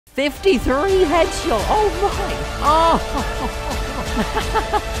53 headshot. Oh my. Oh.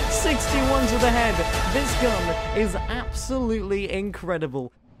 61 to the head. This gun is absolutely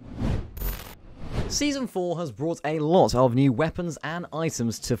incredible. Season 4 has brought a lot of new weapons and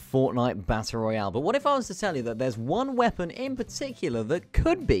items to Fortnite Battle Royale. But what if I was to tell you that there's one weapon in particular that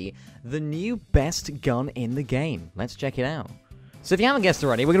could be the new best gun in the game? Let's check it out. So if you haven't guessed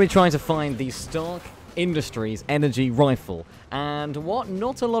already, we're going to be trying to find the Stark Industries energy rifle, and what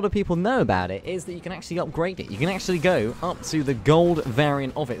not a lot of people know about it is that you can actually upgrade it. You can actually go up to the gold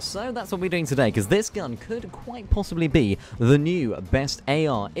variant of it. So that's what we're doing today, because this gun could quite possibly be the new best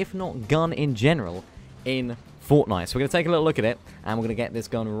AR, if not gun in general, in Fortnite. So we're going to take a little look at it, and we're going to get this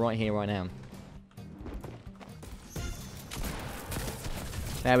gun right here, right now.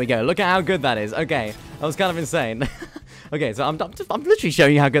 There we go. Look at how good that is. Okay, that was kind of insane. Okay, so I'm literally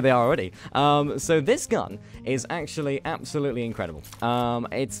showing you how good they are already. So this gun is actually absolutely incredible.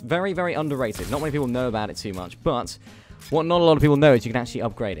 It's very, very underrated. Not many people know about it too much, but what not a lot of people know is you can actually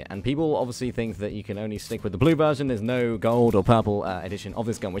upgrade it. And people obviously think that you can only stick with the blue version. There's no gold or purple edition of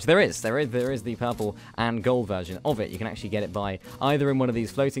this gun, which there is. There is the purple and gold version of it. You can actually get it by either in one of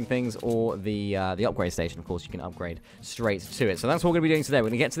these floating things or the upgrade station. Of course, you can upgrade straight to it. So that's what we're going to be doing today. We're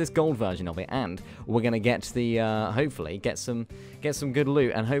going to get to this gold version of it, and we're going to get the hopefully get some good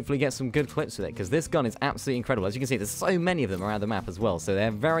loot and hopefully get some good clips with it, because this gun is absolutely incredible. As you can see, there's so many of them around the map as well. So they're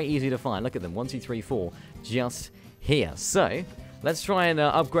very easy to find. Look at them, 1, 2, 3, 4, just here. So let's try and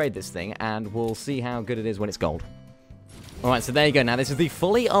upgrade this thing, and we'll see how good it is when it's gold. Alright, so there you go. Now this is the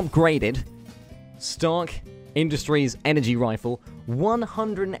fully upgraded Stark Industries energy rifle.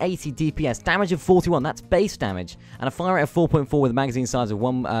 180 DPS, damage of 41, that's base damage, and a fire rate of 4.4 with a magazine size of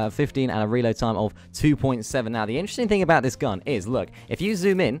 115 and a reload time of 2.7. Now the interesting thing about this gun is, look, if you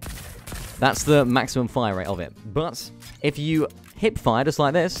zoom in, that's the maximum fire rate of it. But if you hip fire just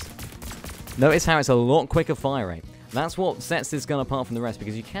like this, notice how it's a lot quicker fire rate. That's what sets this gun apart from the rest,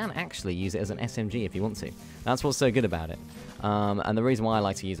 because you can actually use it as an SMG if you want to. That's what's so good about it, and the reason why I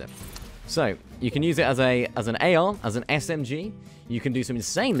like to use it. So you can use it as an AR, as an SMG. You can do some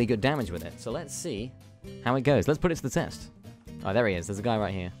insanely good damage with it. So let's see how it goes. Let's put it to the test. Oh, there he is. There's a guy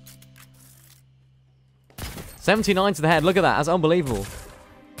right here. 79 to the head. Look at that. That's unbelievable.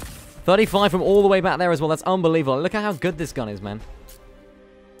 35 from all the way back there as well. That's unbelievable. Look at how good this gun is, man.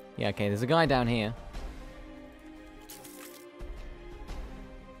 Yeah, okay. There's a guy down here.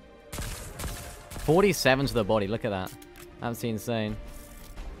 47 to the body. Look at that. Absolutely insane.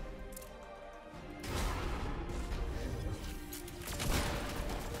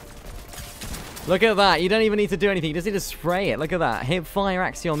 Look at that. You don't even need to do anything. You just need to spray it. Look at that. Hip fire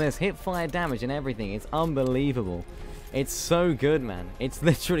accuracy on this. Hip fire damage and everything. It's unbelievable. It's so good, man. It's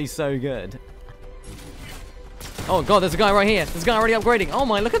literally so good. Oh, God. There's a guy right here. There's a guy already upgrading. Oh,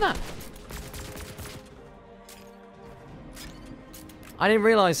 my. Look at that. I didn't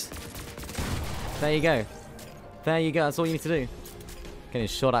realize. There you go. There you go. That's all you need to do. Getting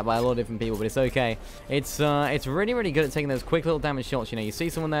shot at by a lot of different people, but it's okay. It's really, really good at taking those quick little damage shots. You know, you see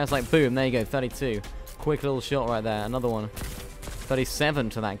someone there, it's like, boom, there you go, 32. Quick little shot right there. Another one. 37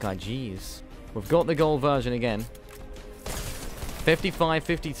 to that guy. Jeez. We've got the gold version again. 55,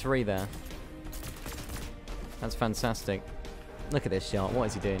 53 there. That's fantastic. Look at this shot. What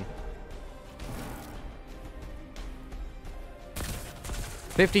is he doing?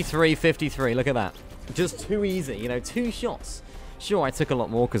 53, 53. Look at that. Just too easy. You know, 2 shots. Sure, I took a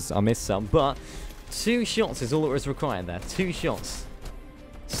lot more because I missed some, but 2 shots is all that was required there. 2 shots.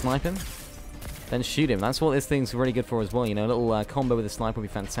 Snipe him, then shoot him. That's what this thing's really good for as well. You know, a little combo with a sniper would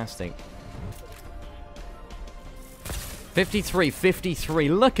be fantastic. 53, 53.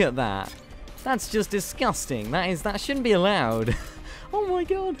 Look at that. That's just disgusting. That shouldn't be allowed. Oh my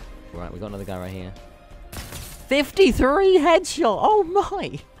God. Right, we got another guy right here. 53 headshot. Oh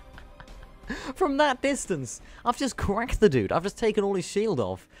my. From that distance. I've just cracked the dude. I've just taken all his shield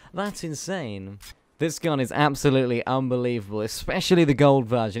off. That's insane. This gun is absolutely unbelievable, especially the gold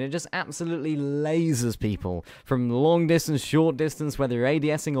version. It just absolutely lasers people from long distance, short distance, whether you're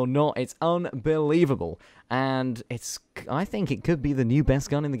ADSing or not. It's unbelievable. And I think it could be the new best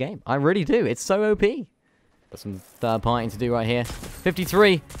gun in the game. I really do. It's so OP. Got some third party to do right here.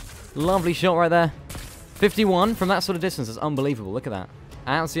 53. Lovely shot right there. 51 from that sort of distance is unbelievable. Look at that.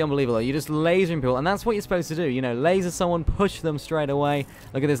 Absolutely unbelievable. You're just lasering people, and that's what you're supposed to do. You know, laser someone, push them straight away.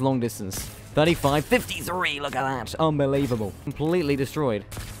 Look at this long distance. 35, 53. Look at that. Unbelievable. Completely destroyed.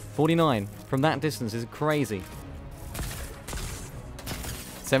 49 from that distance is crazy.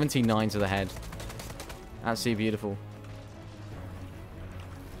 79 to the head. Absolutely beautiful.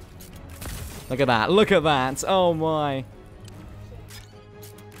 Look at that. Look at that. Oh my.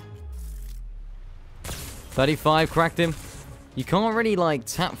 35, cracked him. You can't really, like,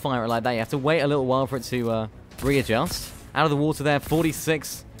 tap fire it like that. You have to wait a little while for it to readjust. Out of the water there,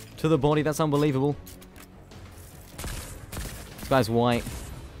 46 to the body. That's unbelievable. This guy's white.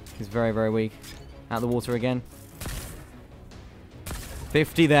 He's very, very weak. Out of the water again.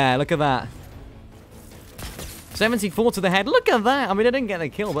 50 there. Look at that. 74 to the head. Look at that. I mean, I didn't get a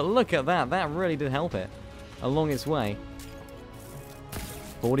kill, but look at that. That really did help it along its way.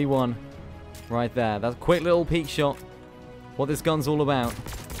 41 right there. That's a quick little peek shot. What this gun's all about.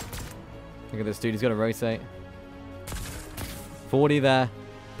 Look at this dude. He's got to rotate. 40 there.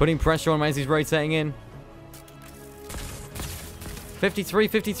 Putting pressure on him as he's rotating in. 53,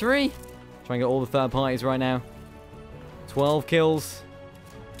 53. Trying to get all the third parties right now. 12 kills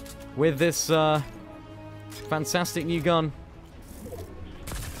with this fantastic new gun.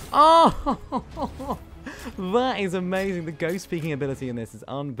 Oh! That is amazing. The ghost peeking ability in this is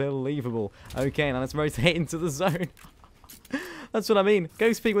unbelievable. Okay, now let's rotate into the zone. That's what I mean.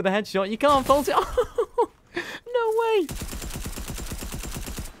 Ghost peek with a headshot. You can't fault it. Oh, no way.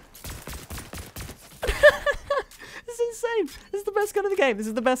 This is insane. This is the best gun in the game. This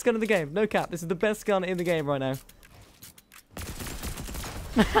is the best gun in the game. No cap. This is the best gun in the game right now.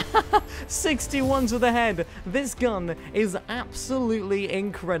 61 to the head. This gun is absolutely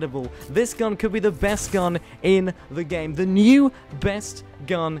incredible. This gun could be the best gun in the game. The new best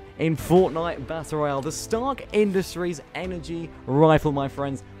gun in Fortnite Battle Royale. The Stark Industries Energy Rifle, my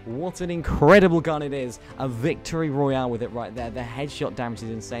friends. What an incredible gun it is. A victory royale with it right there. The headshot damage is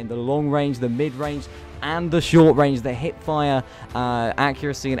insane. The long range, the mid range, and the short range, the hip fire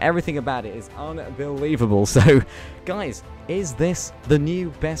accuracy, and everything about it is unbelievable. So, guys, is this the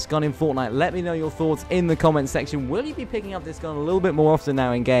new best gun in Fortnite? Let me know your thoughts in the comment section. Will you be picking up this gun a little bit more often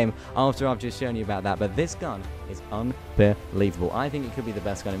now in game after I've just shown you about that? But this gun is unbelievable. I think it could be the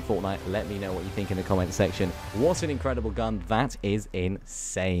best gun in Fortnite. Let me know what you think in the comment section. What an incredible gun. That is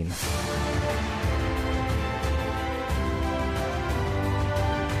insane.